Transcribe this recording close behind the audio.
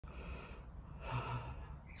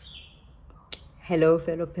Hello,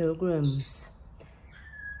 fellow pilgrims.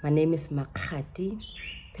 My name is Makgati,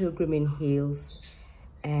 Pilgrim in Heels,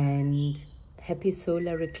 and happy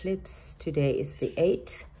solar eclipse. Today is the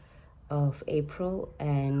 8th of April,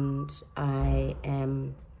 and I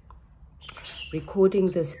am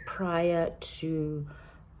recording this prior to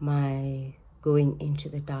my going into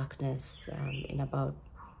the darkness in about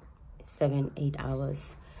 7-8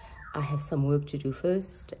 hours. I have some work to do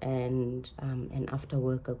first, and after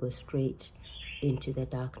work I go straight into the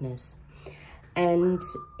darkness. And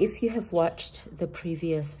if you have watched the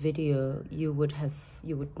previous video, you would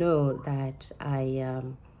know that I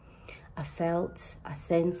felt, I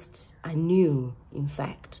sensed, I knew, in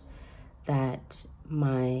fact, that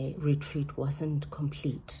my retreat wasn't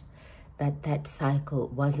complete, that cycle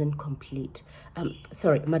wasn't complete.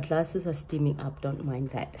 Sorry, my glasses are steaming up, don't mind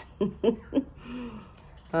that.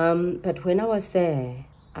 But when I was there,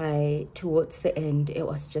 towards the end, it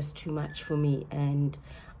was just too much for me, and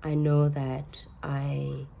I know that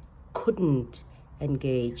I couldn't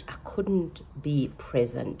engage, I couldn't be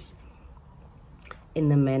present in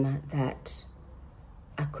the manner that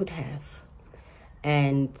I could have.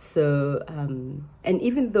 And so, and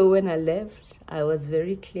even though when I left, I was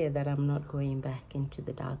very clear that I'm not going back into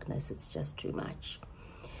the darkness, it's just too much.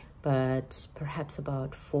 But perhaps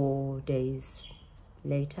about 4 days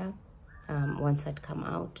later, once I'd come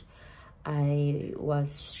out, I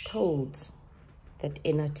was told that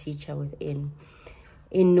inner teacher within,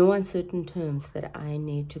 in no uncertain terms, that I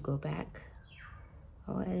need to go back.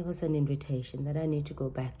 Oh, it was an invitation that I need to go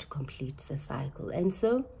back to complete the cycle. And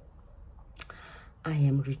so I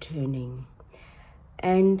am returning.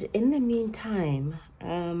 And in the meantime,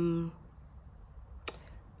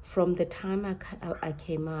 from the time I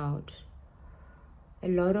came out, a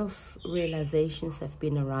lot of realizations have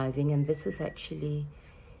been arriving, and this is actually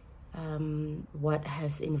what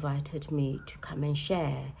has invited me to come and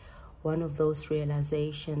share one of those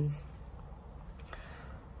realizations.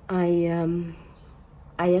 I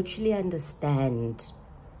actually understand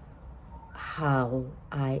how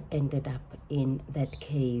I ended up in that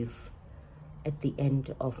cave at the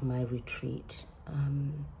end of my retreat.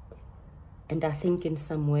 And I think in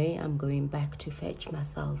some way I'm going back to fetch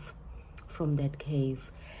myself from that cave.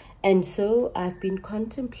 And so I've been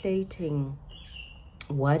contemplating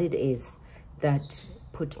what it is that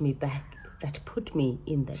put me back, that put me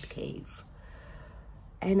in that cave.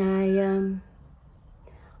 And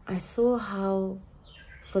I saw how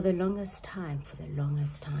for the longest time,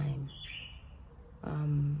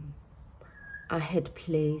 I had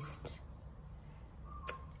placed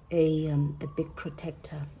a big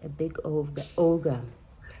protector, a big ogre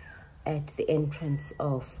at the entrance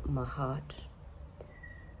of my heart,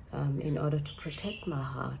 in order to protect my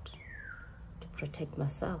heart, to protect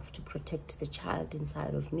myself, to protect the child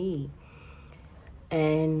inside of me.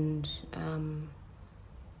 And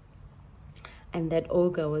that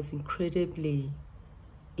ogre was incredibly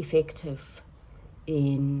effective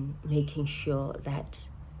in making sure that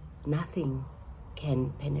nothing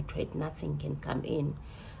can penetrate, nothing can come in,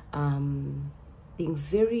 being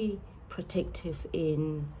very protective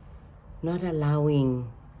in not allowing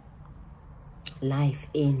life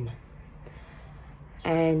in.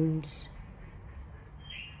 And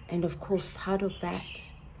of course, part of that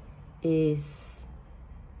is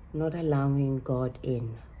not allowing God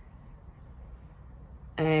in.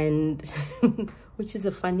 And which is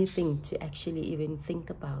a funny thing to actually even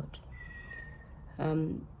think about.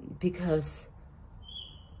 Because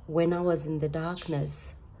when I was in the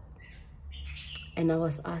darkness and I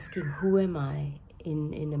was asking, who am I?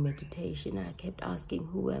 In a meditation, I kept asking,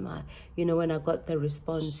 who am I? You know, when I got the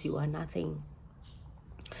response, you are nothing.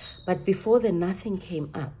 But before the nothing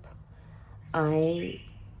came up, I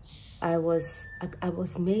was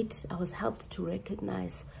helped to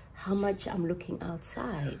recognize how much I'm looking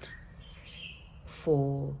outside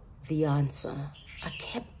for the answer. I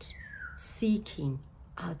kept seeking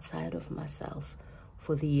outside of myself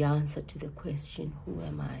for the answer to the question, who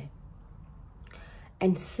am I?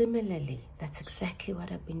 And similarly, that's exactly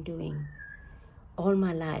what I've been doing all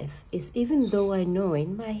my life. Is even though I know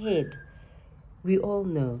in my head, we all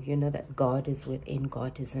know, you know, that God is within.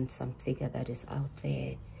 God isn't some figure that is out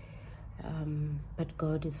there. But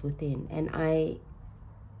God is within. And I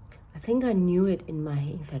think I knew it in my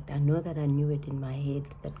head. In fact, I know that I knew it in my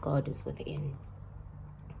head that God is within.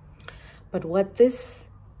 But what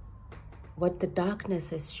the darkness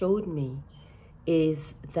has showed me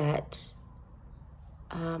is that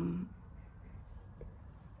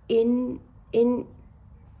in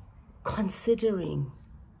considering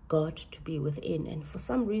God to be within, and for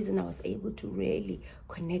some reason I was able to really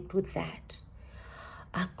connect with that,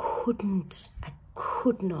 I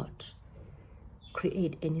could not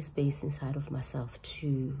create any space inside of myself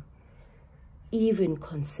to even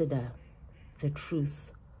consider the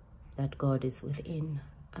truth that God is within.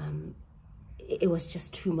 It was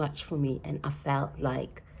just too much for me, and I felt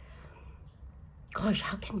like, gosh,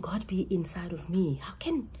 how can God be inside of me?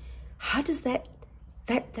 How does that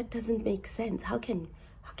doesn't make sense. How can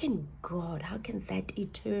God, how can that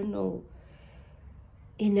eternal,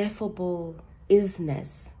 ineffable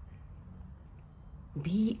isness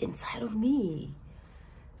be inside of me?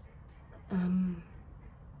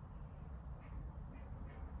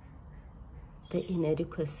 The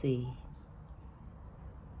inadequacy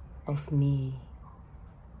of me,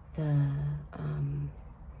 the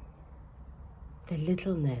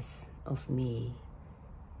littleness of me,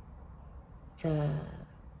 the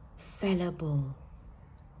fallible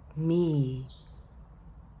me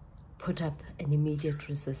put up an immediate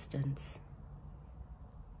resistance.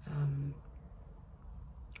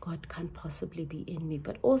 God can't possibly be in me.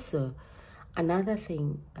 But also, another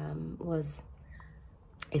thing was,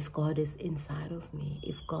 if God is inside of me,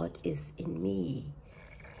 if God is in me,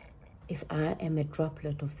 if I am a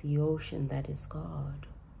droplet of the ocean that is God,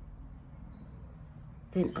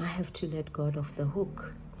 then I have to let God off the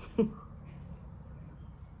hook.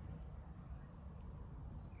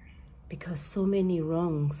 Because so many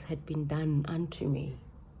wrongs had been done unto me,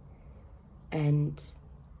 and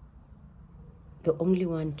the only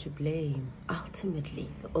one to blame, ultimately,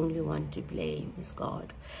 the only one to blame is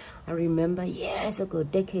God. I remember years ago,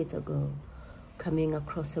 decades ago, coming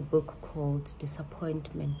across a book called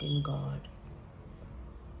Disappointment in God.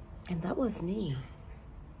 And that was me.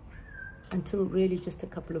 Until really just a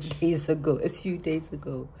couple of days ago, a few days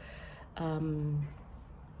ago.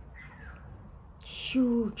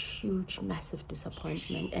 Huge, massive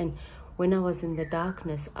disappointment. And when I was in the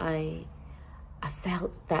darkness, I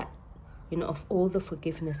felt that, you know, of all the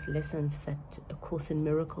forgiveness lessons that A Course in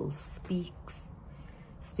Miracles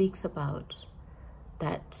speaks about,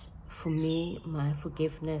 that for me, my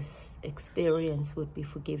forgiveness experience would be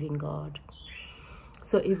forgiving God.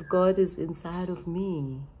 So if God is inside of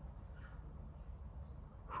me,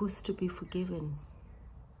 who's to be forgiven?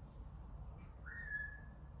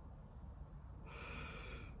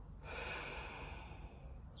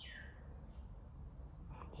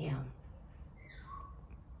 Yeah.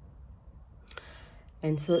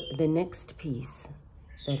 And so the next piece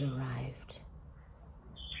that arrived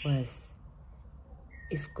was,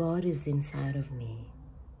 if God is inside of me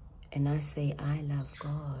and I say I love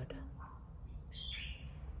God,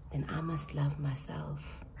 then I must love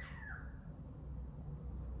myself.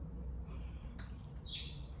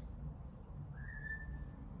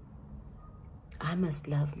 I must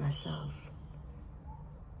love myself.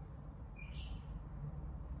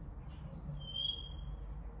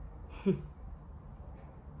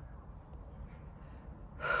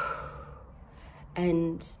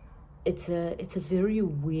 And it's a very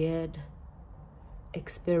weird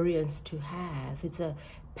experience to have. It's a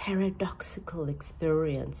paradoxical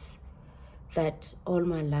experience that all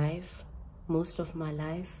my life, most of my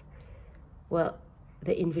life, well,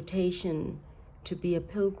 the invitation to be a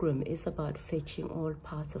pilgrim is about fetching all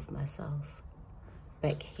parts of myself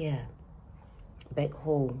back here, back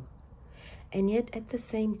home. And yet at the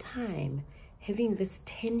same time, having this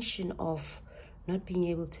tension of not being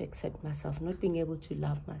able to accept myself, not being able to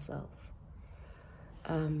love myself.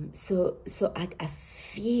 So I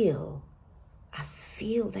feel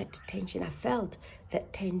that tension. I felt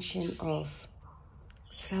that tension of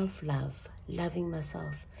self-love, loving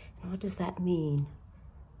myself. And what does that mean?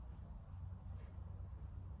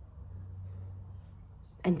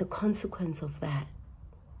 And the consequence of that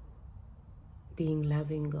being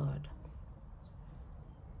loving God.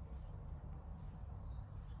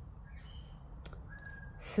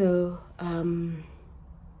 So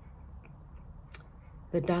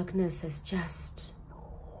the darkness has just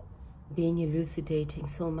been elucidating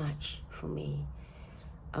so much for me.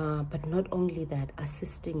 But not only that,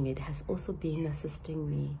 assisting me, it has also been assisting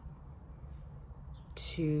me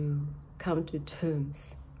to come to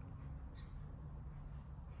terms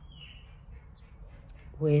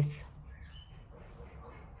with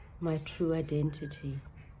my true identity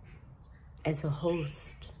as a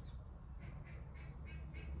host.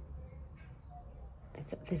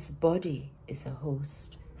 This body is a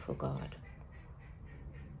host for God.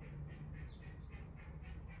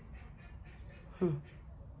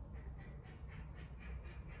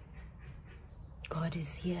 God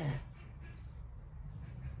is here.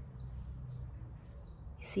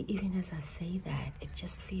 You see, even as I say that, it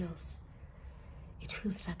feels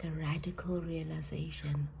like a radical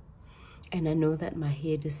realization. And I know that my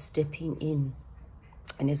head is stepping in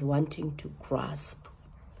and is wanting to grasp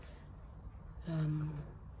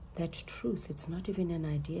that truth. It's not even an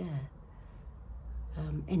idea.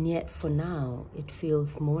 And yet for now, it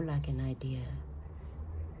feels more like an idea.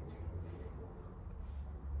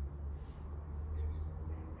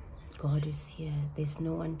 God is here. There's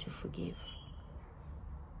no one to forgive.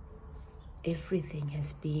 Everything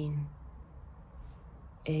has been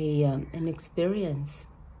an experience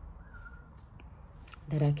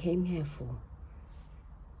that I came here for.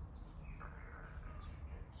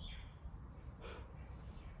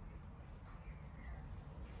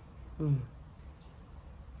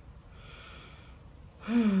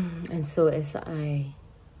 And so as I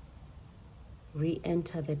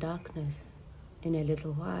re-enter the darkness in a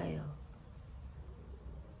little while,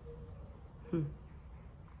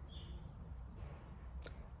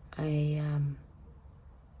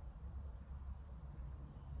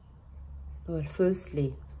 well,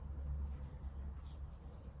 firstly,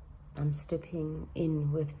 I'm stepping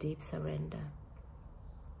in with deep surrender,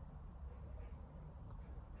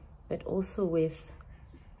 but also with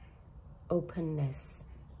openness,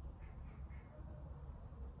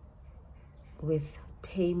 with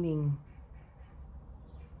taming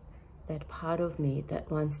that part of me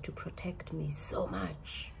that wants to protect me so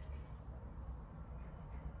much.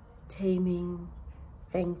 Taming,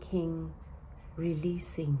 thanking,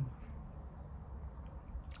 releasing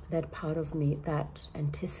that part of me that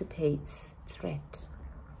anticipates threat,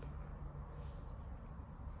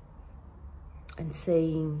 and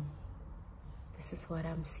saying, this is what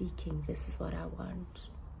I'm seeking, this is what I want,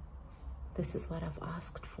 this is what I've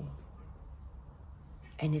asked for.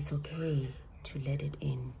 And it's okay to let it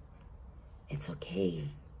in. It's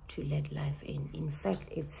okay to let life in. In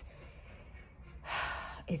fact, it's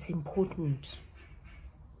important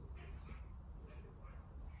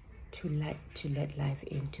to let life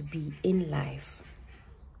in, to be in life.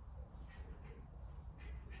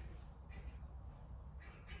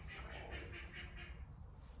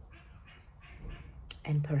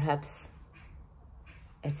 And perhaps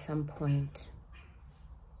at some point,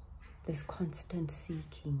 this constant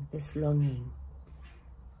seeking, this longing,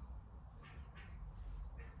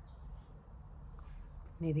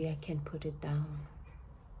 maybe I can put it down.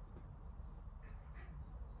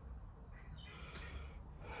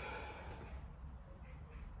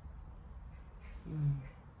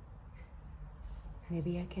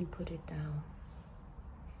 Maybe I can put it down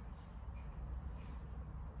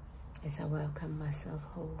as I welcome myself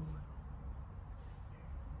home.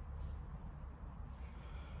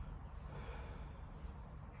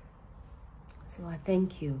 So I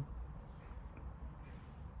thank you.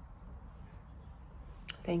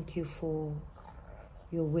 Thank you for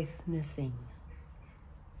your witnessing,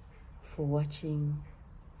 for watching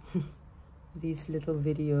these little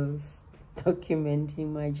videos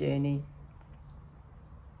documenting my journey.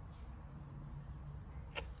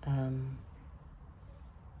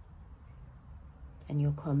 And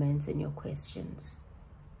your comments and your questions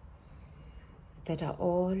that are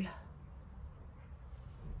all,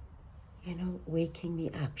 you know, waking me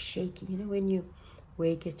up, shaking. You know, when you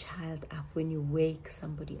wake a child up, when you wake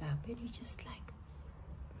somebody up, and you're just like,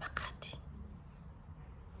 Makgati,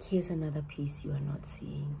 here's another piece you are not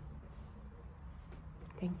seeing.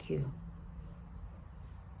 Thank you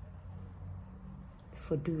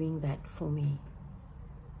for doing that for me.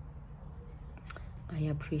 I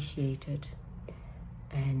appreciate it.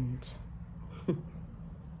 And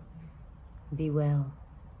be well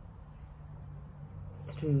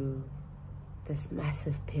through this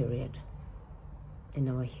massive period in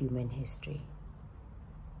our human history.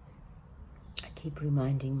 I keep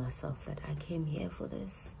reminding myself that I came here for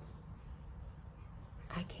this.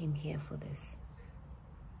 I came here for this.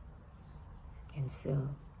 And so,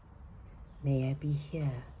 may I be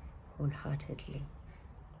here wholeheartedly.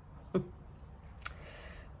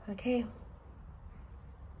 Okay.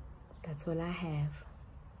 That's all I have.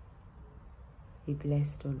 Be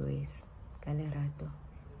blessed always. Kalerato.